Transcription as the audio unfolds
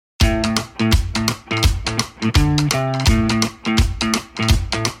Well,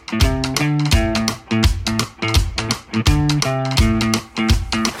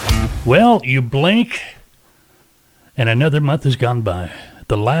 you blink, and another month has gone by.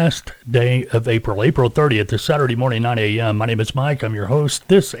 The last day of April, April 30th, is Saturday morning, 9 a.m. My name is Mike. I'm your host.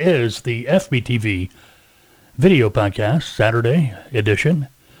 This is the FBTV video podcast, Saturday edition.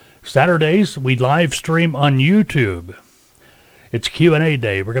 Saturdays, we live stream on YouTube. It's Q&A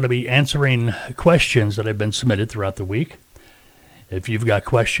day. We're going to be answering questions that have been submitted throughout the week. If you've got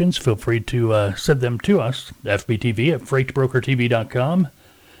questions, feel free to send them to us, FBTV at freightbrokertv.com.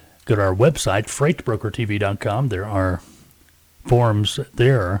 Go to our website, freightbrokertv.com. There are forms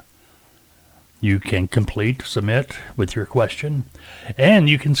there you can complete, submit with your question. And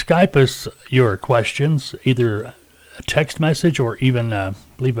you can Skype us your questions, either a text message or even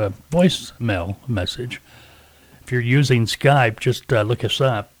leave a voicemail message. If you're using Skype, just look us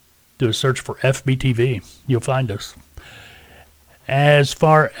up. Do a search for FBTV. You'll find us. As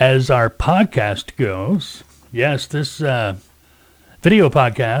far as our podcast goes, yes, this video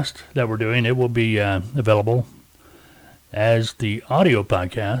podcast that we're doing, it will be available as the audio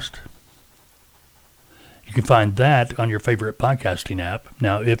podcast. You can find that on your favorite podcasting app.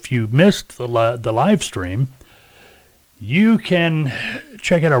 Now, if you missed the live stream, you can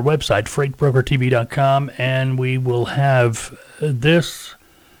check out our website, freightbrokertv.com, and we will have this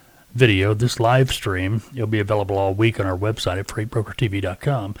video, this live stream. It'll be available all week on our website at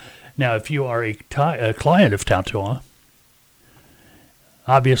freightbrokertv.com. Now, if you are a client of Tautoa,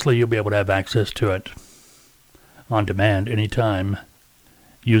 obviously you'll be able to have access to it on demand anytime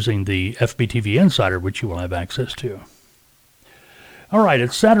using the FBTV Insider, which you will have access to. All right,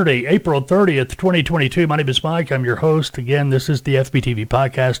 it's Saturday, April 30th, 2022. My name is Mike. I'm your host. Again, this is the FBTV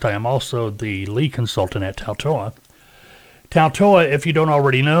podcast. I am also the lead consultant at Tautoa. Tautoa, if you don't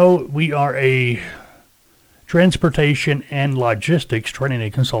already know, we are a transportation and logistics training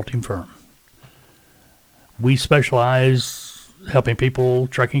and consulting firm. We specialize helping people,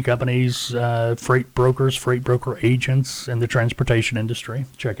 trucking companies, freight brokers, freight broker agents in the transportation industry.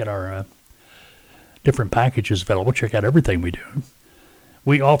 Check out our different packages available. Check out everything we do.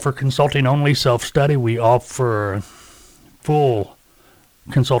 We offer consulting only, self-study. We offer full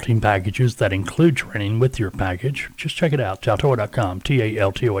consulting packages that include training with your package. Just check it out, Tautoa.com,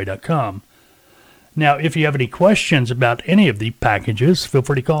 Taltoa.com. Now, if you have any questions about any of the packages, feel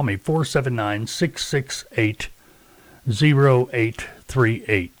free to call me,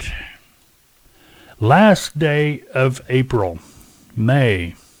 479-668-0838. Last day of April,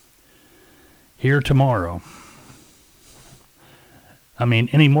 May, here tomorrow. I mean,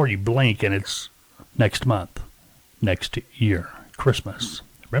 any more you blink and it's next month, next year, Christmas.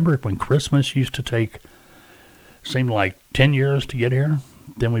 Remember when Christmas used to seemed like 10 years to get here?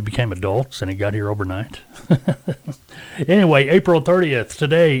 Then we became adults and it got here overnight. Anyway, April 30th,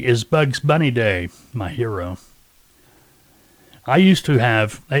 today is Bugs Bunny Day, my hero. I used to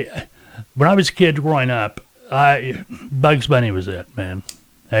have, when I was a kid growing up, Bugs Bunny was it, man.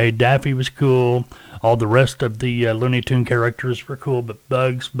 Hey, Daffy was cool. All the rest of the Looney Tune characters were cool, but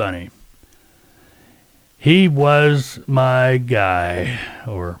Bugs Bunny, he was my guy,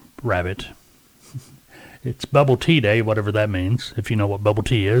 or rabbit. It's Bubble Tea Day, whatever that means. If you know what bubble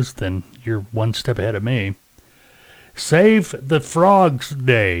tea is, then you're one step ahead of me. Save the Frogs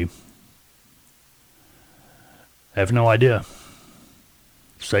Day. I have no idea.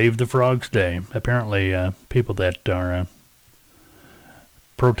 Save the Frogs Day. Apparently, people that are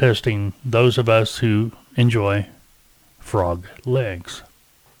protesting those of us who enjoy frog legs.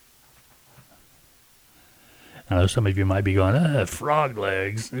 I know some of you might be going, frog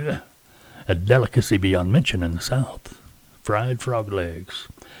legs. Ugh. A delicacy beyond mention in the South. Fried frog legs.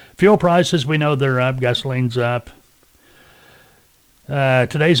 Fuel prices, we know they're up. Gasoline's up.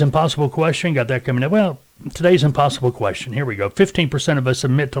 Today's impossible question. Got that coming up. Well, today's impossible question. Here we go. 15% of us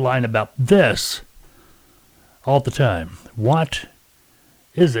admit to lying about this all the time. What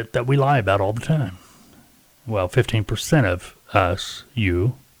is it that we lie about all the time? Well, 15% of us,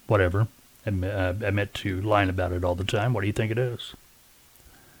 you, whatever, admit to lying about it all the time. What do you think it is?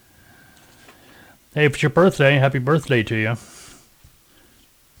 Hey, if it's your birthday, happy birthday to you.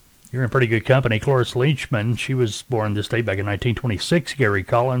 You're in pretty good company. Cloris Leachman, she was born this day back in 1926. Gary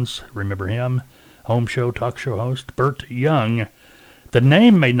Collins, remember him? Home show, talk show host. Burt Young, the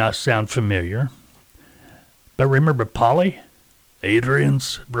name may not sound familiar, but remember Polly?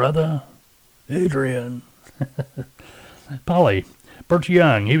 Adrian's brother? Adrian. Polly. Burt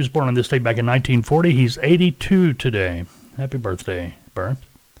Young, he was born on this day back in 1940. He's 82 today. Happy birthday, Burt.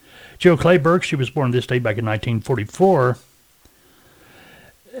 Joe Clayburg, she was born this day back in 1944.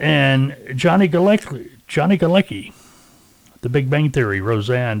 And Johnny Galecki, Johnny Galecki. The Big Bang Theory,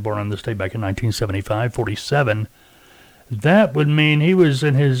 Roseanne, born on this day back in 1975, 47. That would mean he was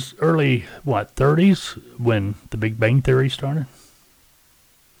in his early, 30s when The Big Bang Theory started?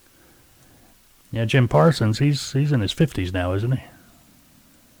 Yeah, Jim Parsons, he's in his 50s now, isn't he?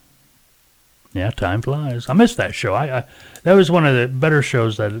 Yeah, time flies. I missed that show. That was one of the better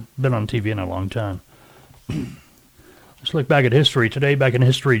shows that had been on TV in a long time. Let's look back at history. Today, back in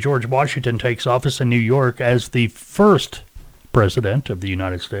history, George Washington takes office in New York as the first president of the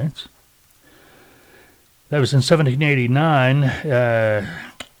United States. That was in 1789.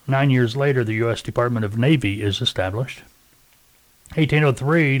 9 years later, the U.S. Department of Navy is established.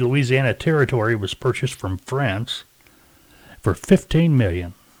 1803, Louisiana Territory was purchased from France for $15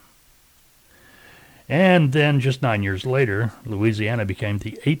 million. And then just 9 years later, Louisiana became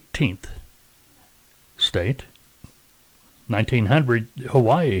the 18th state. 1900,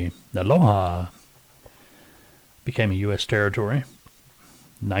 Hawaii, aloha, became a U.S. territory.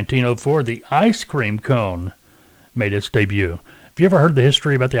 1904, the ice cream cone made its debut. Have you ever heard the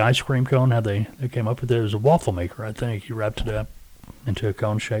history about the ice cream cone, how they came up with it? It was a waffle maker, I think. You wrapped it up into a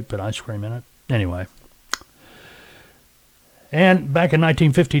cone shape, put ice cream in it. Anyway. And back in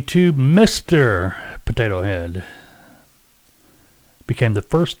 1952, Mr. Potato Head became the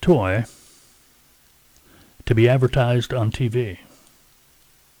first toy to be advertised on TV.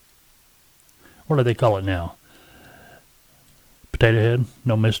 What do they call it now? Potato Head?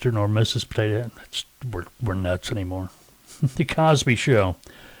 No Mr. nor Mrs. Potato Head? We're nuts anymore. The Cosby Show.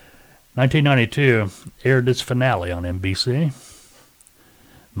 1992 aired its finale on NBC.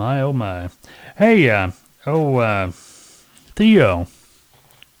 My, oh my. Hey, Theo.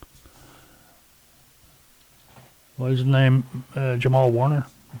 What is his name? Jamal Warner.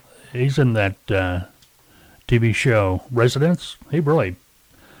 He's in that TV show Residence. He's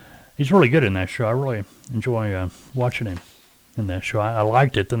really good in that show. I really enjoy watching him in that show. I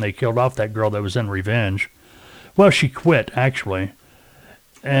liked it. Then they killed off that girl that was in Revenge. Well, she quit, actually.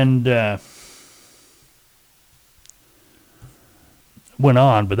 And went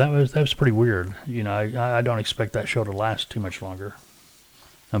on, but that was pretty weird. You know, I don't expect that show to last too much longer,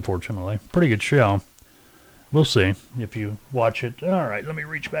 unfortunately. Pretty good show. We'll see if you watch it. All right, let me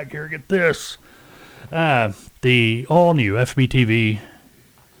reach back here and get this. The all-new FBTV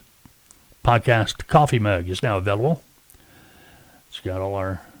podcast coffee mug is now available. It's got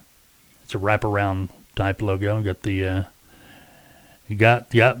it's a wraparound type logo. Got the, you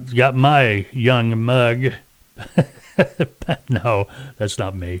got my young mug. No, that's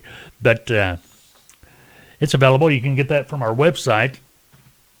not me. But it's available. You can get that from our website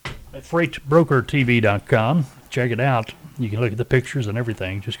at freightbrokertv.com. Check it out. You can look at the pictures and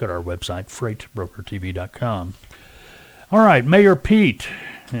everything. Just go to our website, freightbrokertv.com. All right, Mayor Pete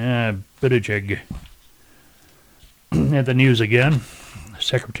Buttigieg at the news again.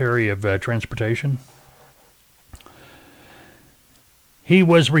 Secretary of Transportation. He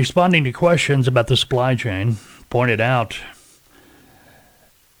was responding to questions about the supply chain, pointed out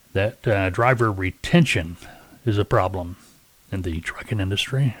that driver retention is a problem in the trucking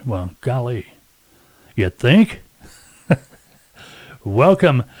industry. Well, golly, you think?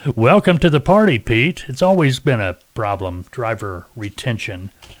 Welcome to the party, Pete. It's always been a problem, driver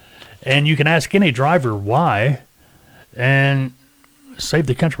retention. And you can ask any driver why and save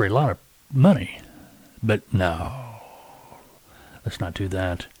the country a lot of money. But no, let's not do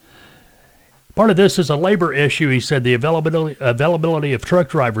that. Part of this is a labor issue. He said the availability of truck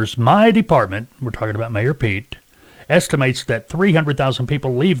drivers. My department, we're talking about Mayor Pete, estimates that 300,000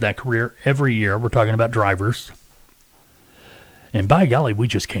 people leave that career every year. We're talking about drivers. And by golly, we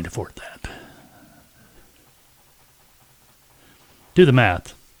just can't afford that. Do the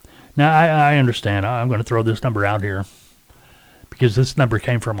math. Now, I understand. I'm going to throw this number out here because this number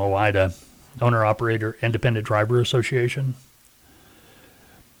came from OIDA, Owner-Operator Independent Driver Association.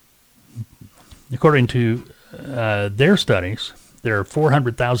 According to their studies, there are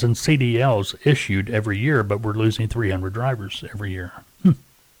 400,000 CDLs issued every year, but we're losing 300 drivers every year.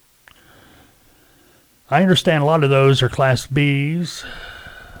 I understand a lot of those are Class Bs,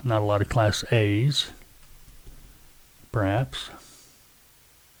 not a lot of Class As, perhaps.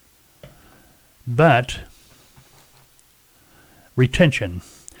 But retention.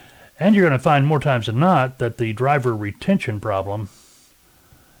 And you're going to find more times than not that the driver retention problem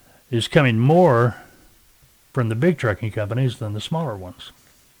is coming more from the big trucking companies than the smaller ones.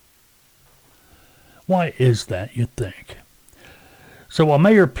 Why is that, you'd think? So while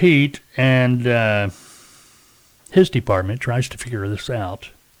Mayor Pete and his department tries to figure this out,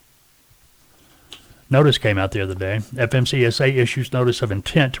 notice came out the other day. FMCSA issues notice of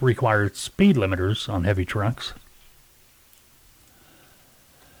intent to require speed limiters on heavy trucks.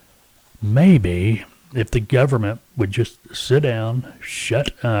 Maybe if the government would just sit down,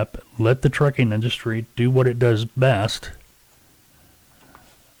 shut up, let the trucking industry do what it does best,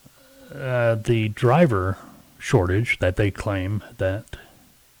 the driver shortage that they claim that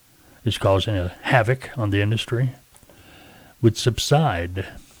is causing a havoc on the industry would subside.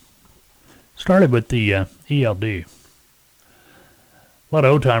 Started with the ELD. A lot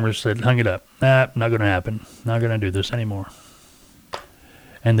of old-timers said, hung it up. Not going to happen. Not going to do this anymore.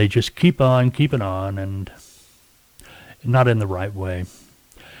 And they just keep on keeping on, and not in the right way.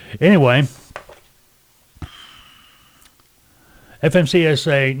 Anyway,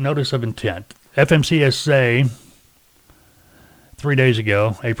 FMCSA notice of intent. FMCSA, 3 days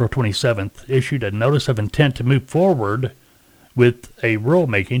ago, April 27th, issued a notice of intent to move forward with a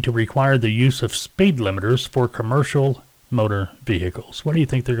rulemaking to require the use of speed limiters for commercial motor vehicles. What do you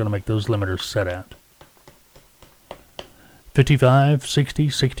think they're going to make those limiters set at? 55, 60,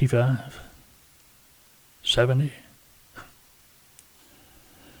 65, 70?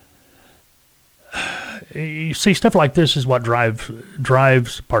 You see, stuff like this is what drives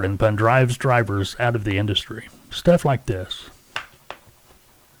drivers out of the industry. Stuff like this.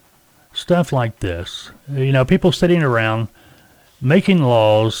 Stuff like this. You know, people sitting around making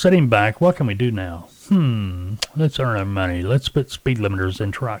laws, sitting back. What can we do now? Let's earn our money. Let's put speed limiters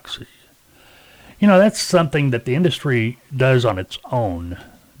in trucks. You know, that's something that the industry does on its own.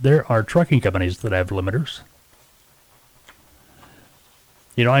 There are trucking companies that have limiters.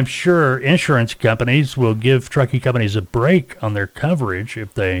 You know, I'm sure insurance companies will give trucking companies a break on their coverage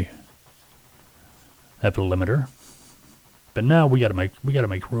if they have a limiter. But now we got to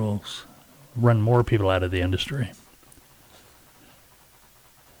make rules, run more people out of the industry.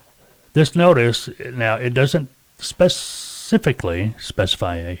 This notice, now it doesn't specifically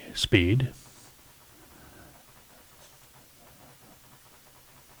specify a speed.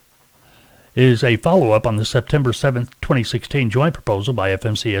 Is a follow-up on the September 7th, 2016 joint proposal by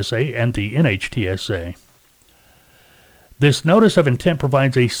FMCSA and the NHTSA. This notice of intent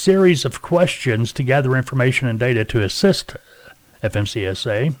provides a series of questions to gather information and data to assist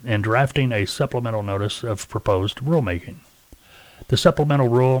FMCSA in drafting a supplemental notice of proposed rulemaking. The supplemental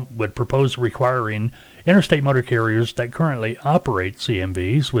rule would propose requiring interstate motor carriers that currently operate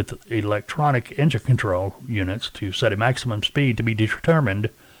CMVs with electronic engine control units to set a maximum speed to be determined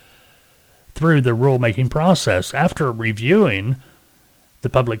through the rulemaking process. After reviewing the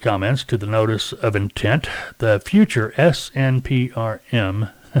public comments to the notice of intent, the future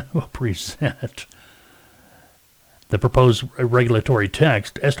SNPRM will present the proposed regulatory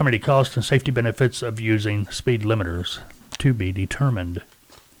text, estimated costs and safety benefits of using speed limiters to be determined.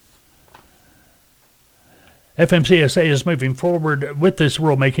 FMCSA is moving forward with this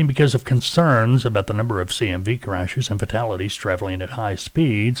rulemaking because of concerns about the number of CMV crashes and fatalities traveling at high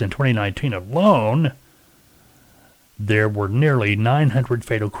speeds. In 2019 alone, there were nearly 900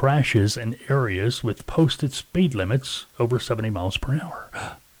 fatal crashes in areas with posted speed limits over 70 miles per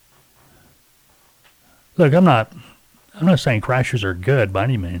hour. Look, I'm not saying crashes are good by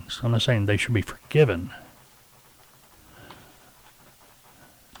any means. I'm not saying they should be forgiven.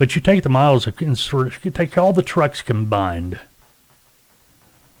 But you take the miles, you take all the trucks combined,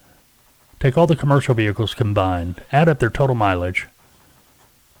 take all the commercial vehicles combined, add up their total mileage,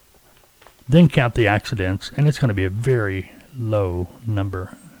 then count the accidents, and it's going to be a very low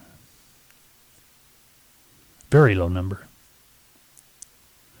number. Very low number.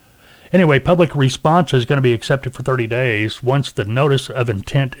 Anyway, public response is going to be accepted for 30 days once the notice of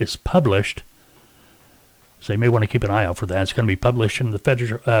intent is published. So you may want to keep an eye out for that. It's going to be published in the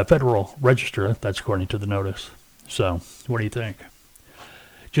Federal Register. That's according to the notice. So, what do you think?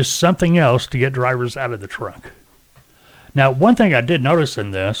 Just something else to get drivers out of the truck. Now, one thing I did notice in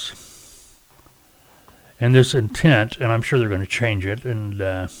this intent, and I'm sure they're going to change it, and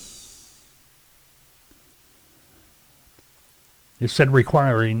it said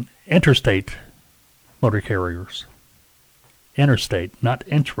requiring interstate motor carriers. Interstate, not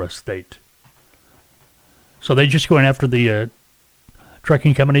intrastate. So they just going after the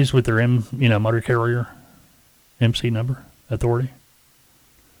trucking companies with their motor carrier MC number authority?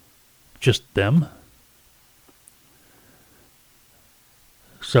 Just them?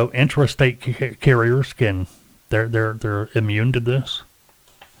 So intrastate carriers they're immune to this?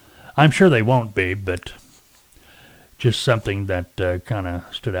 I'm sure they won't be, but just something that kind of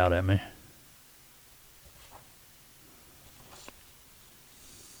stood out at me.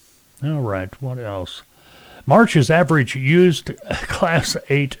 All right, what else? March's average used Class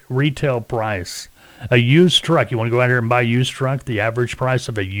 8 retail price A used truck. You want to go out here and buy a used truck? The average price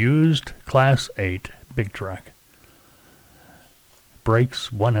of a used Class 8 big truck breaks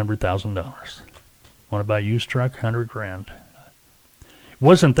 $100,000. Want to buy a used truck? $100,000.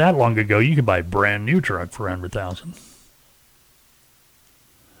 Wasn't that long ago you could buy a brand new truck for $100,000.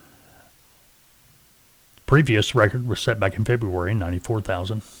 Previous record was set back in February,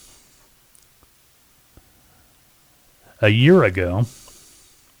 $94,000. A year ago,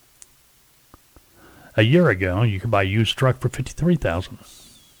 you could buy a used truck for $53,000.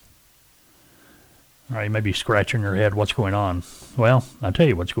 All right, you may be scratching your head. What's going on? Well, I'll tell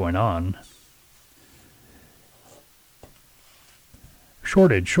you what's going on.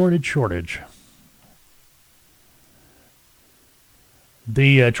 Shortage.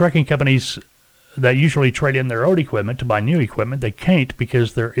 The trucking companies that usually trade in their old equipment to buy new equipment, they can't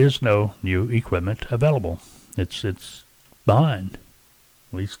because there is no new equipment available. It's behind.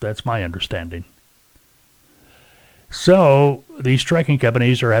 At least that's my understanding. So these trucking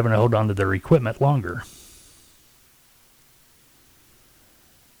companies are having to hold on to their equipment longer.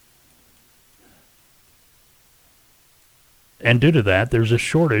 And due to that, there's a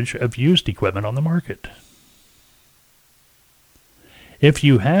shortage of used equipment on the market. If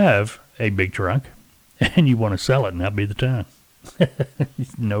you have a big truck and you want to sell it, now'd be the time.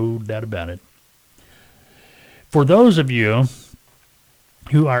 No doubt about it. For those of you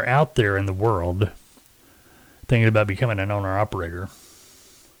who are out there in the world thinking about becoming an owner-operator,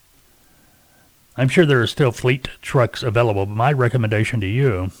 I'm sure there are still fleet trucks available, but my recommendation to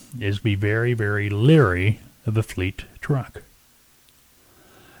you is be very, very leery of a fleet truck.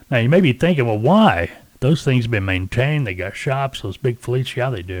 Now, you may be thinking, well, why? Those things have been maintained. They got shops, those big fleets. Yeah,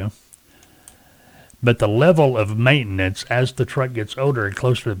 they do. But the level of maintenance as the truck gets older and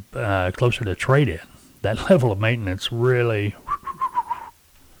closer to trade-in, that level of maintenance really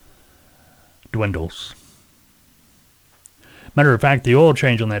dwindles. Matter of fact, the oil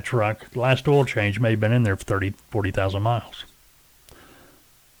change on that truck, the last oil change may have been in there for 30,000, 40,000 miles.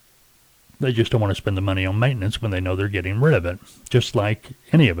 They just don't want to spend the money on maintenance when they know they're getting rid of it, just like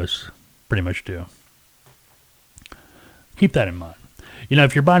any of us pretty much do. Keep that in mind. You know,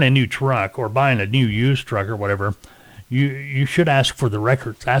 if you're buying a new truck or buying a new used truck or whatever, you should ask for the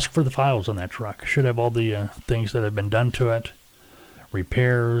records. Ask for the files on that truck. It should have all the things that have been done to it,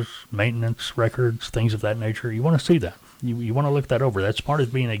 repairs, maintenance records, things of that nature. You want to see that. You want to look that over. That's part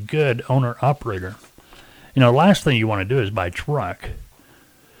of being a good owner-operator. You know, the last thing you want to do is buy a truck.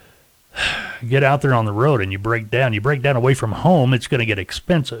 Get out there on the road and you break down. You break down away from home, it's going to get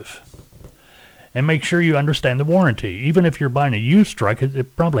expensive. And make sure you understand the warranty. Even if you're buying a used truck,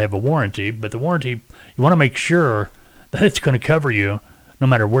 it probably have a warranty, but the warranty, you want to make sure that it's going to cover you no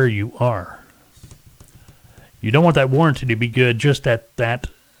matter where you are. You don't want that warranty to be good just at that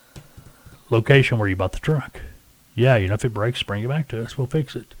location where you bought the truck. Yeah, you know, if it breaks, bring it back to us. We'll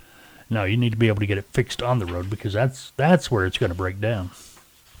fix it. No, you need to be able to get it fixed on the road because that's where it's going to break down.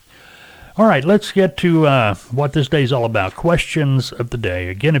 All right, let's get to what this day is all about. Questions of the day.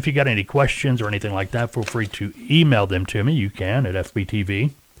 Again, if you got any questions or anything like that, feel free to email them to me. You can at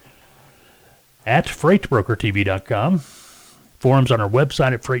FBTV at freightbrokertv.com. Forums on our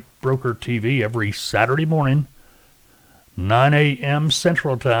website at Freight Broker TV every Saturday morning, 9 a.m.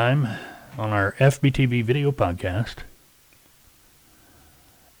 Central Time on our FBTV video podcast.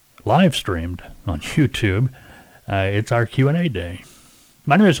 Live streamed on YouTube. It's our Q&A day.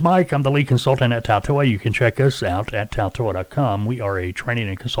 My name is Mike. I'm the lead consultant at Tautoa. You can check us out at tautoa.com. We are a training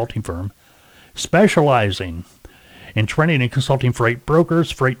and consulting firm specializing in training and consulting freight brokers,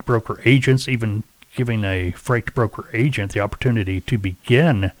 freight broker agents, even giving a freight broker agent the opportunity to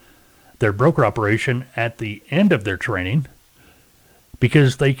begin their broker operation at the end of their training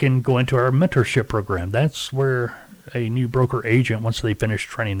because they can go into our mentorship program. That's where a new broker agent, once they finish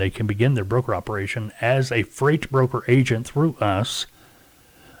training, they can begin their broker operation as a freight broker agent through us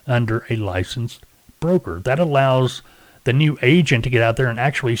under a licensed broker. That allows the new agent to get out there and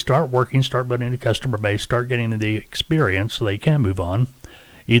actually start working, start building a customer base, start getting the experience so they can move on,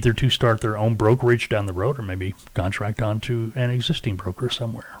 either to start their own brokerage down the road or maybe contract on to an existing broker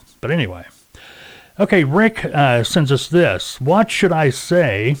somewhere. But anyway, okay, Rick sends us this. What should I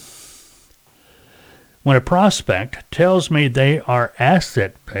say when a prospect tells me they are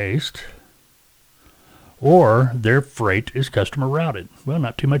asset-based or their freight is customer routed? Well,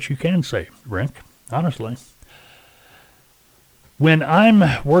 not too much you can say, Rick, honestly. When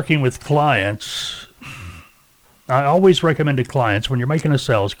I'm working with clients, I always recommend to clients, when you're making a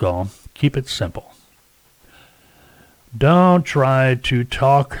sales call, keep it simple. Don't try to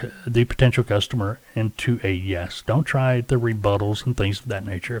talk the potential customer into a yes. Don't try the rebuttals and things of that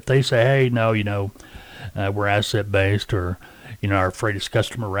nature. If they say, hey, no, we're asset-based, or, our freight is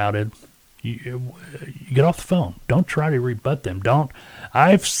customer routed, you get off the phone. Don't try to rebut them.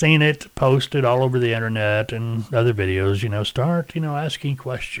 I've seen it posted all over the internet and other videos, start, asking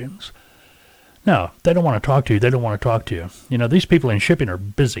questions. No, they don't want to talk to you. They don't want to talk to you. These people in shipping are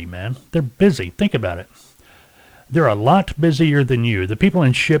busy, man. They're busy. Think about it. They're a lot busier than you. The people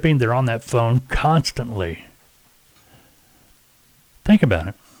in shipping, they're on that phone constantly. Think about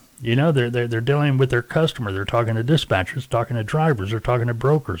it. They're dealing with their customer. They're talking to dispatchers, talking to drivers, they're talking to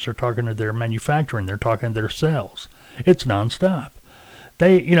brokers, they're talking to their manufacturing, they're talking to their sales. It's nonstop.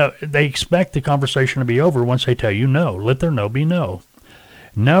 They expect the conversation to be over once they tell you no. Let their no be no.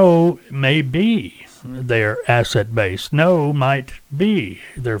 No may be their asset base. No might be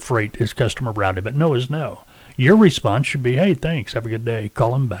their freight is customer routed, but no is no. Your response should be, hey, thanks, have a good day.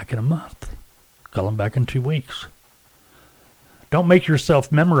 Call them back in a month. Call them back in 2 weeks. Don't make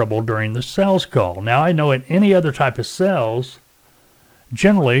yourself memorable during the sales call. Now, I know in any other type of sales,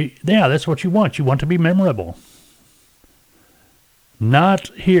 generally, that's what you want. You want to be memorable. Not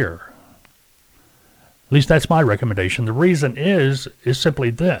here. At least that's my recommendation. The reason is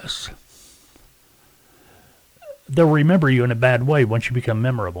simply this. They'll remember you in a bad way once you become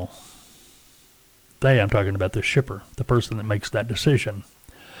memorable. I'm talking about the shipper, the person that makes that decision.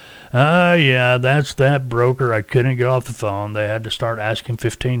 Yeah, that's that broker. I couldn't get off the phone. They had to start asking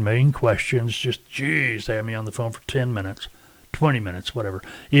 15 million questions. They had me on the phone for 10 minutes, 20 minutes, whatever.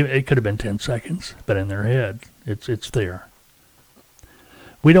 It could have been 10 seconds, but in their head, it's there.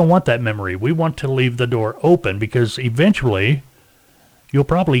 We don't want that memory. We want to leave the door open because eventually you'll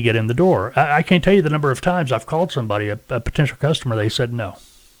probably get in the door. I can't tell you the number of times I've called somebody, a potential customer, they said no.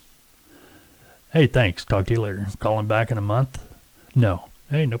 Hey, thanks. Talk to you later. Calling back in a month? No.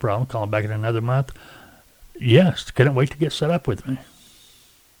 Hey, no problem. Calling back in another month? Yes. Couldn't wait to get set up with me.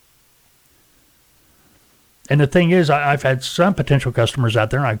 And the thing is, I've had some potential customers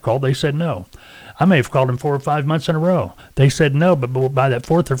out there, and I've called, they said no. I may have called them 4 or 5 months in a row. They said no, but by that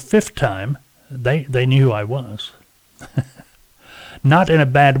 4th or 5th time, they knew who I was. Not in a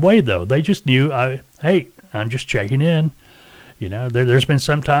bad way, though. They just knew, hey, I'm just checking in. There's been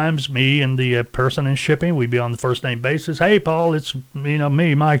sometimes me and the person in shipping, we'd be on the first name basis. Hey, Paul, it's,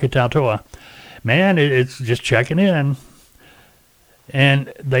 me, Mike at Tautoa. Man, it's just checking in.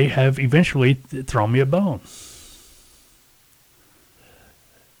 And they have eventually thrown me a bone.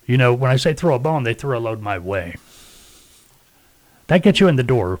 When I say throw a bone, they throw a load my way. That gets you in the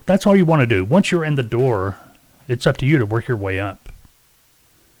door. That's all you want to do. Once you're in the door, it's up to you to work your way up.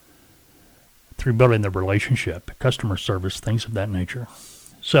 Through building the relationship, customer service, things of that nature.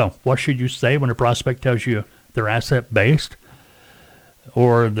 So, what should you say when a prospect tells you they're asset-based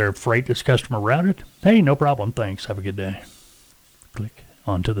or their freight is customer routed? Hey, no problem, thanks, have a good day. Click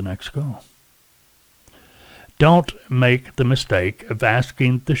on to the next call. Don't make the mistake of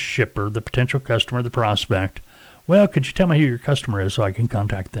asking the shipper, the potential customer, the prospect, well, could you tell me who your customer is so I can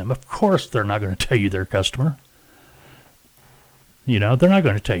contact them? Of course they're not going to tell you their customer. They're not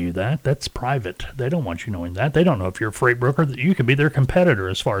going to tell you that. That's private. They don't want you knowing that. They don't know if you're a freight broker. You could be their competitor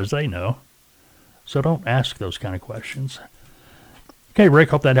as far as they know. So don't ask those kind of questions. Okay,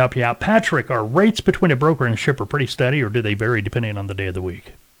 Rick, hope that helped you out. Patrick, are rates between a broker and a shipper pretty steady, or do they vary depending on the day of the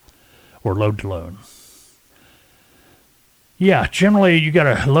week or load to load? Yeah, generally you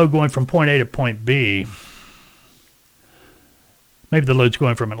got a load going from point A to point B. Maybe the load's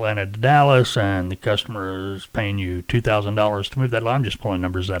going from Atlanta to Dallas, and the customer is paying you $2,000 to move that load. I'm just pulling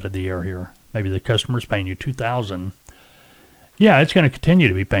numbers out of the air here. Maybe the customer's paying you $2,000. Yeah, it's going to continue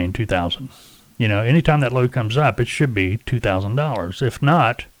to be paying $2,000. Anytime that load comes up, it should be $2,000. If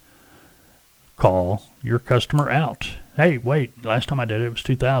not, call your customer out. Hey, wait, last time I did it, it was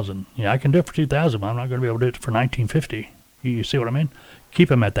 $2,000. Yeah, I can do it for $2,000, but I'm not going to be able to do it for $1,950. You see what I mean? Keep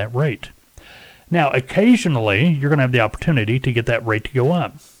them at that rate. Now, occasionally, you're going to have the opportunity to get that rate to go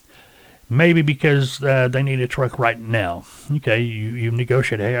up. Maybe because they need a truck right now. Okay, you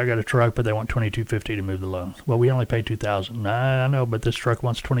negotiate, hey, I got a truck, but they want $2,250 to move the load. Well, we only pay $2,000. I know, but this truck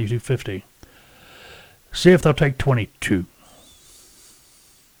wants $2,250. See if they'll take 22.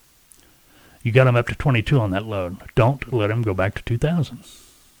 You got them up to 22 on that load. Don't let them go back to 2,000.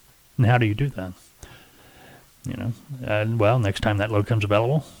 And how do you do that? Well, next time that load comes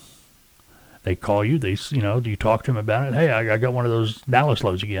available, they call you. You talk to them about it. Hey, I got one of those Dallas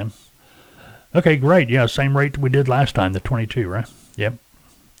loads again. Okay, great. Yeah, same rate we did last time, the 22, right? Yep.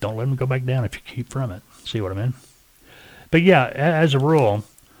 Don't let them go back down if you keep from it. See what I mean? But yeah, as a rule,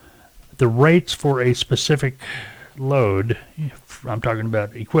 the rates for a specific load, I'm talking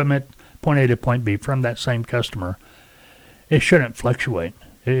about equipment, point A to point B, from that same customer, it shouldn't fluctuate.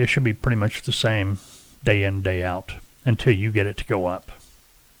 It should be pretty much the same day in, day out until you get it to go up.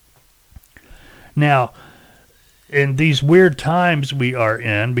 Now, in these weird times we are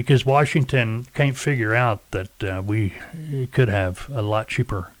in, because Washington can't figure out that we could have a lot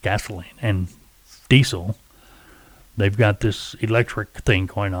cheaper gasoline and diesel, they've got this electric thing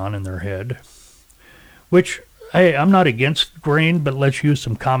going on in their head, which, hey, I'm not against green, but let's use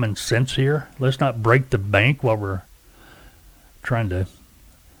some common sense here. Let's not break the bank while we're trying to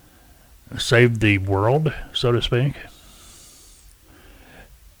save the world, so to speak.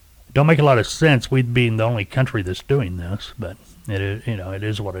 Don't make a lot of sense, we'd being the only country that's doing this, but it is, it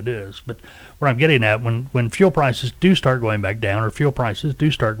is what it is. But what I'm getting at, when fuel prices do start going back down, or fuel prices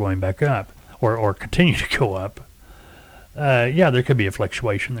do start going back up, or continue to go up, yeah, there could be a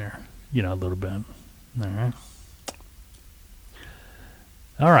fluctuation there, a little bit. All right.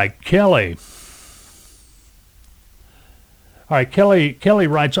 All right, Kelly. All right, Kelly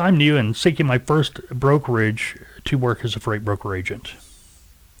writes, I'm new and seeking my first brokerage to work as a freight broker agent.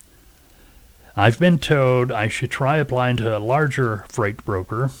 I've been told I should try applying to a larger freight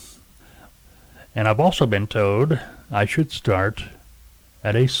broker, and I've also been told I should start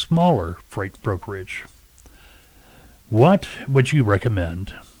at a smaller freight brokerage. What would you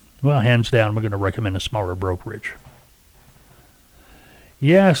recommend? Well, hands down, we're going to recommend a smaller brokerage.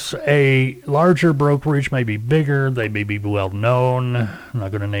 Yes, a larger brokerage may be bigger. They may be well known. I'm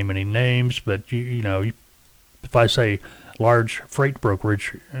not going to name any names, but if I say large freight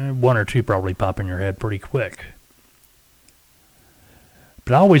brokerage, one or two probably pop in your head pretty quick.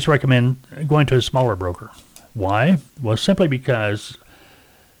 But I always recommend going to a smaller broker. Why? Well, simply because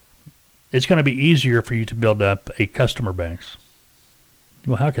it's going to be easier for you to build up a customer base.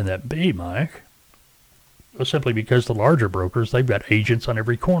 Well, how can that be, Mike? Well, simply because the larger brokers, they've got agents on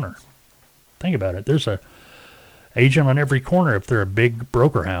every corner. Think about it. There's a agent on every corner if they're a big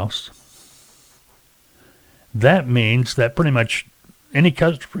broker house. That means that pretty much any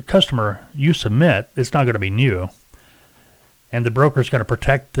customer you submit, it's not going to be new. And the broker is going to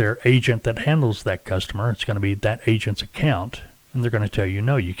protect their agent that handles that customer. It's going to be that agent's account. And they're going to tell you,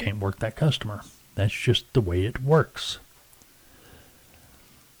 no, you can't work that customer. That's just the way it works.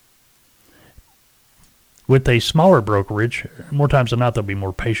 With a smaller brokerage, more times than not, they'll be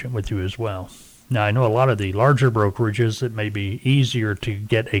more patient with you as well. Now, I know a lot of the larger brokerages, it may be easier to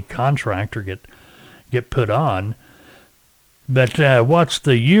get a contract or get put on, but what's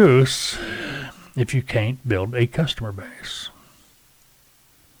the use if you can't build a customer base?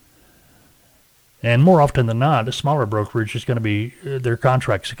 And more often than not, a smaller brokerage is going to be, their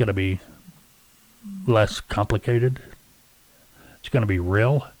contracts are going to be less complicated. It's going to be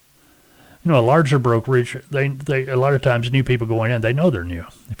real. A larger brokerage, they a lot of times new people going in, they know they're new.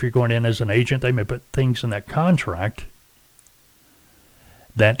 If you're going in as an agent, they may put things in that contract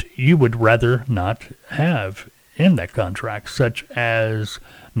that you would rather not have in that contract, such as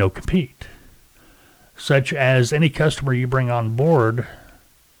no compete, such as any customer you bring on board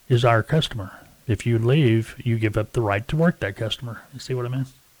is our customer. If you leave, you give up the right to work that customer. You see what I mean?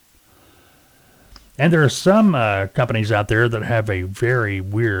 And there are some companies out there that have a very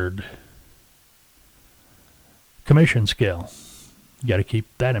weird commission scale. You got to keep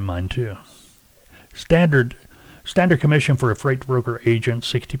that in mind too. Standard commission for a freight broker agent,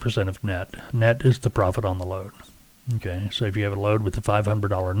 60% of net. Net is the profit on the load. Okay, so if you have a load with a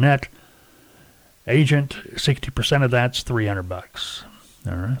 $500 net, agent, 60% of that's $300.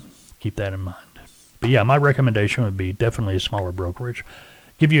 All right, keep that in mind. But yeah, my recommendation would be definitely a smaller brokerage.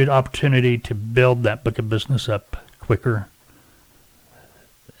 Give you an opportunity to build that book of business up quicker.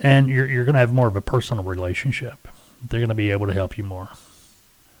 And you're going to have more of a personal relationship. They're going to be able to help you more.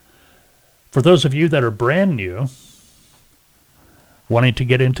 For those of you that are brand new, wanting to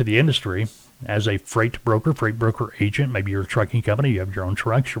get into the industry as a freight broker agent, maybe you're a trucking company, you have your own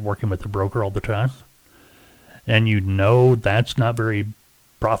trucks, you're working with a broker all the time, and you know that's not very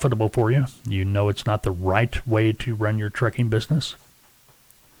profitable for you. You know it's not the right way to run your trucking business.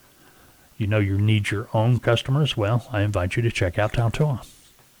 You know you need your own customers. Well, I invite you to check out Tautoa.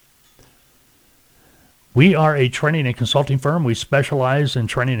 We are a training and consulting firm. We specialize in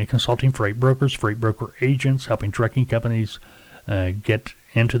training and consulting freight brokers, freight broker agents, helping trucking companies get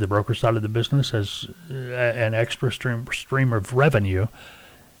into the broker side of the business as an extra stream of revenue.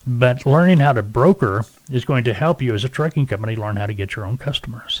 But learning how to broker is going to help you as a trucking company learn how to get your own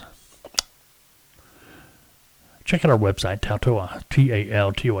customers. Check out our website, Tautoa,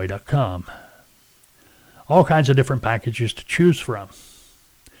 TALTOA.com. All kinds of different packages to choose from.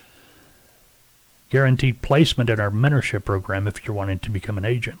 Guaranteed placement in our mentorship program if you're wanting to become an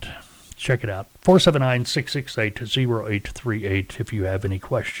agent. Check it out. 479-668-0838 if you have any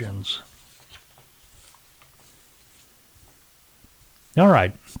questions. All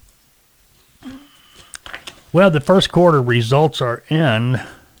right. Well, the first quarter results are in.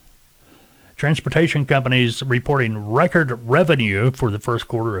 Transportation companies reporting record revenue for the first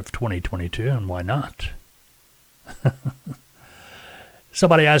quarter of 2022, and why not?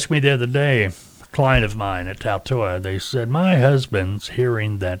 Somebody asked me the other day, a client of mine at Tautoa, they said, my husband's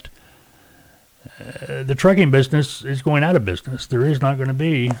hearing that the trucking business is going out of business. There is not going to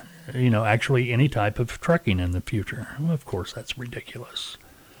be, actually any type of trucking in the future. Well, of course, that's ridiculous.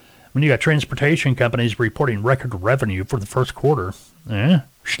 When you got transportation companies reporting record revenue for the first quarter,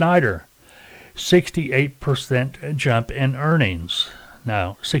 Schneider, 68% jump in earnings.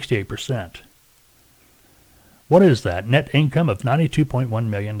 Now, 68%. What is that? Net income of $92.1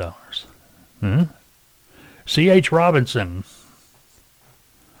 million. C.H. Robinson,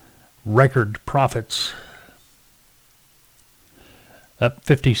 record profits, up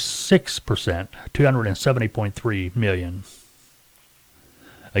 56%, $270.3 million.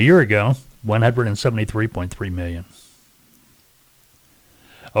 A year ago, $173.3 million.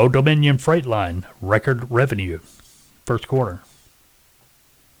 Old Dominion Freight Line, record revenue, first quarter.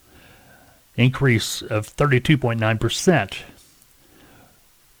 Increase of 32.9%,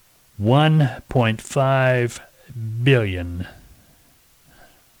 $1.5 billion.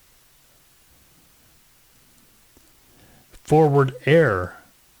 Forward Air,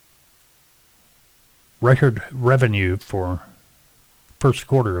 record revenue for first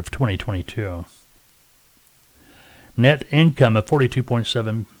quarter of 2022. Net income of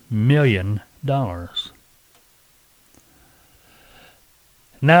 $42.7 million.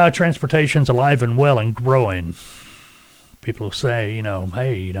 Now transportation's alive and well and growing. People say,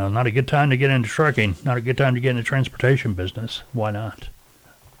 hey, not a good time to get into trucking, not a good time to get into transportation business. Why not?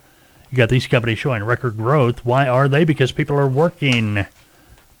 You got these companies showing record growth. Why are they? Because people are working.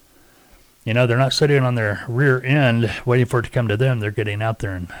 They're not sitting on their rear end waiting for it to come to them. They're getting out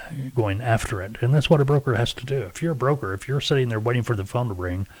there and going after it. And that's what a broker has to do. If you're a broker, if you're sitting there waiting for the phone to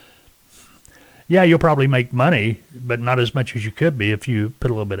ring, yeah, you'll probably make money, but not as much as you could be if you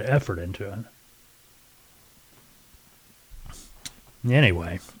put a little bit of effort into it.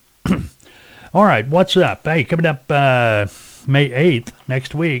 Anyway. All right, what's up? Hey, coming up May 8th,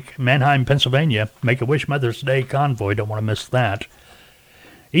 next week, Manheim, Pennsylvania, Make-A-Wish Mother's Day Convoy. Don't want to miss that.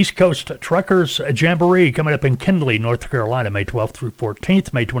 East Coast Truckers Jamboree coming up in Kindley, North Carolina, May 12th through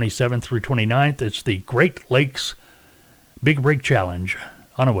 14th, May 27th through 29th. It's the Great Lakes Big Rig Challenge,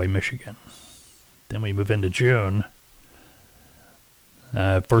 Onaway, Michigan. Then we move into June.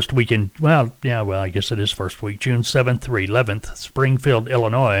 First weekend, I guess it is first week, June 7th through 11th, Springfield,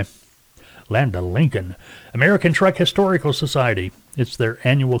 Illinois, Land of Lincoln. American Truck Historical Society. It's their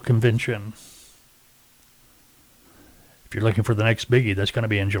annual convention. If you're looking for the next biggie, that's going to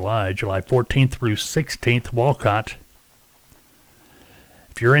be in July 14th through 16th, Walcott.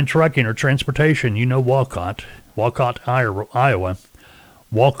 If you're in trucking or transportation, you know Walcott, Iowa.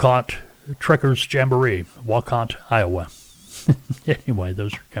 Walcott Truckers Jamboree, Walcott, Iowa. Anyway,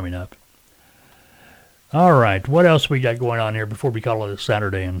 those are coming up. All right, what else we got going on here before we call it a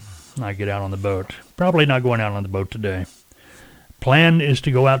Saturday and I get out on the boat? Probably not going out on the boat today. Plan is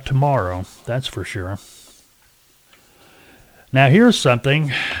to go out tomorrow, that's for sure. Now, here's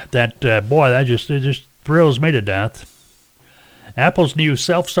something that, it just thrills me to death. Apple's new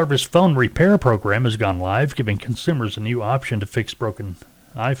self-service phone repair program has gone live, giving consumers a new option to fix broken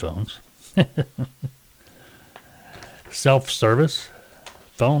iPhones. Self-service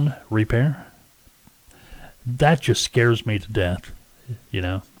phone repair? That just scares me to death,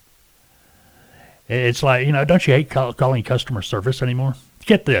 It's like, don't you hate calling customer service anymore?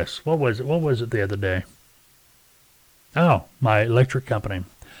 Get this. What was it the other day? Oh, my electric company.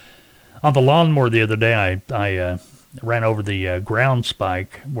 On the lawnmower the other day, I ran over the ground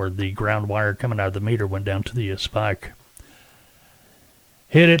spike where the ground wire coming out of the meter went down to the spike.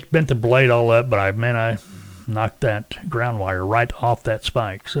 Hit it, bent the blade all up, but I knocked that ground wire right off that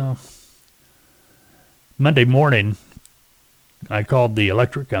spike. So Monday morning, I called the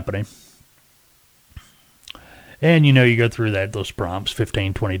electric company. And, you go through those prompts,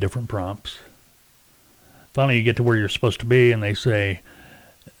 15, 20 different prompts. Finally, you get to where you're supposed to be, and they say,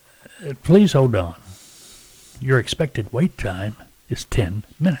 please hold on. Your expected wait time is 10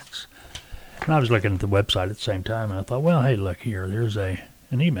 minutes. And I was looking at the website at the same time, and I thought, well, hey, look here. There's an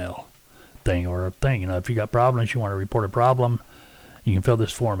email thing or a thing. If you got problems, you want to report a problem, You can fill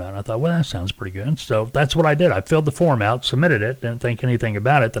this form out. And I thought, well, that sounds pretty good. So that's what I did. I filled the form out, submitted it, didn't think anything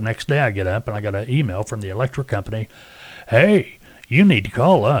about it. The next day I get up and I got an email from the electric company. Hey, you need to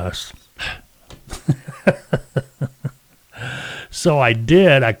call us. So I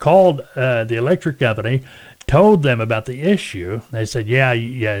did. I called the electric company, told them about the issue. They said, yeah,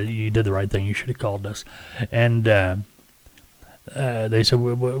 you did the right thing. You should have called us. And they said,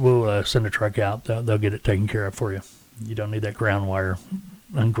 we'll send a truck out. They'll get it taken care of for you. You don't need that ground wire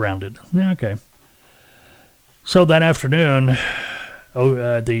ungrounded. Yeah, okay. So that afternoon,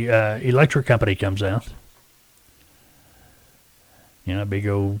 the electric company comes out. You know, big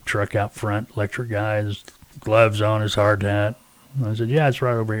old truck out front, electric guy, his gloves on, his hard hat. I said, yeah, it's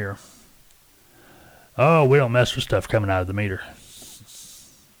right over here. Oh, we don't mess with stuff coming out of the meter.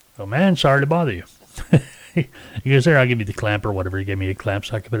 Oh, man, sorry to bother you. He goes, there, I'll give you the clamp or whatever. He gave me a clamp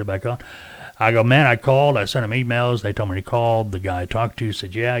so I could put it back on. I go, man, I called. I sent them emails. They told me to call. The guy I talked to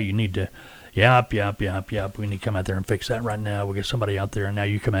said, yeah, you need to, yep. We need to come out there and fix that right now. We'll get somebody out there. And now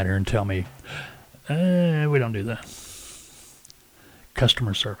you come out here and tell me, we don't do that.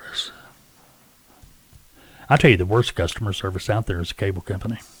 Customer service. I'll tell you, the worst customer service out there is a cable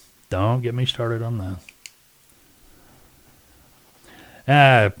company. Don't get me started on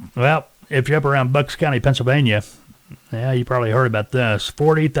that. Well, if you're up around Bucks County, Pennsylvania, yeah, you probably heard about this.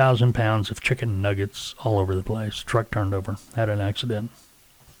 40,000 pounds of chicken nuggets all over the place. Truck turned over. Had an accident.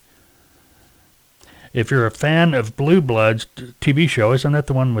 If you're a fan of Blue Bloods TV show, isn't that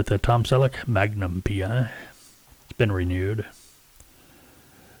the one with Tom Selleck? Magnum P.I. It's been renewed.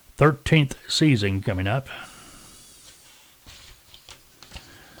 13th season coming up.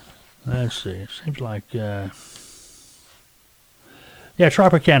 Let's see. It seems like... Yeah,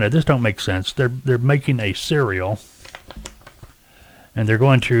 Tropicana. This don't make sense. They're making a cereal, and they're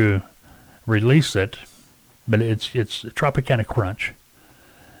going to release it, but it's Tropicana Crunch.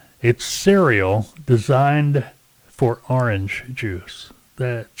 It's cereal designed for orange juice.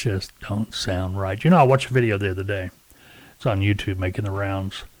 That just don't sound right. You know, I watched a video the other day. It's on YouTube making the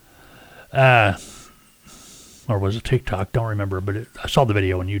rounds. Or was it TikTok? Don't remember, but I saw the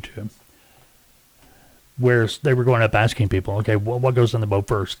video on YouTube. Where they were going up asking people, okay, what goes in the boat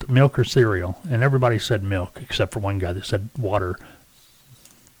first, milk or cereal? And everybody said milk, except for one guy that said water.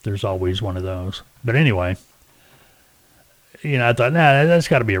 There's always one of those. But anyway, you know, I thought, nah, that's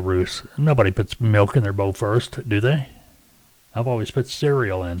got to be a ruse. Nobody puts milk in their boat first, do they? I've always put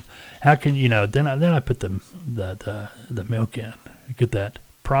cereal in. How can, you know, then I put the milk in. Get that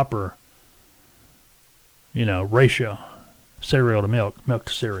proper, you know, ratio, cereal to milk, milk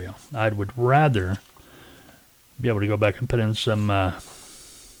to cereal. I would rather be able to go back and put in some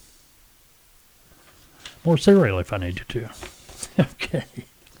more cereal if I needed to. Okay.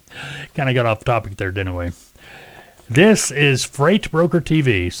 Kind of got off topic there, didn't we? This is Freight Broker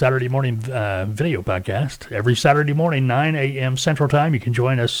TV, Saturday morning video podcast. Every Saturday morning, 9 a.m. Central Time. You can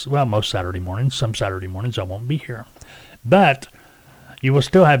join us, well, most Saturday mornings. Some Saturday mornings I won't be here. But you will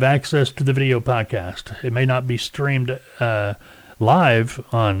still have access to the video podcast. It may not be streamed live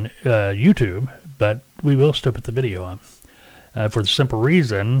on YouTube, but we will still put the video on. For the simple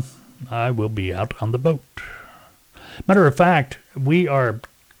reason, I will be out on the boat. Matter of fact, we are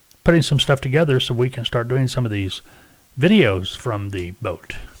putting some stuff together so we can start doing some of these videos from the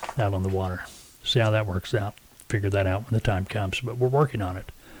boat out on the water. See how that works out. Figure that out when the time comes, but we're working on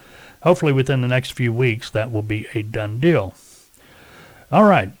it. Hopefully within the next few weeks, that will be a done deal. All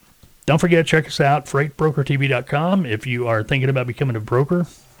right. Don't forget, check us out, freightbrokertv.com. If you are thinking about becoming a broker,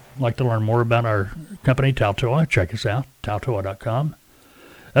 like to learn more about our company, Taltoa, check us out, taltoa.com.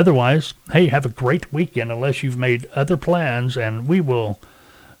 Otherwise, hey, have a great weekend unless you've made other plans, and we'll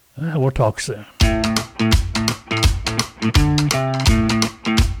talk soon.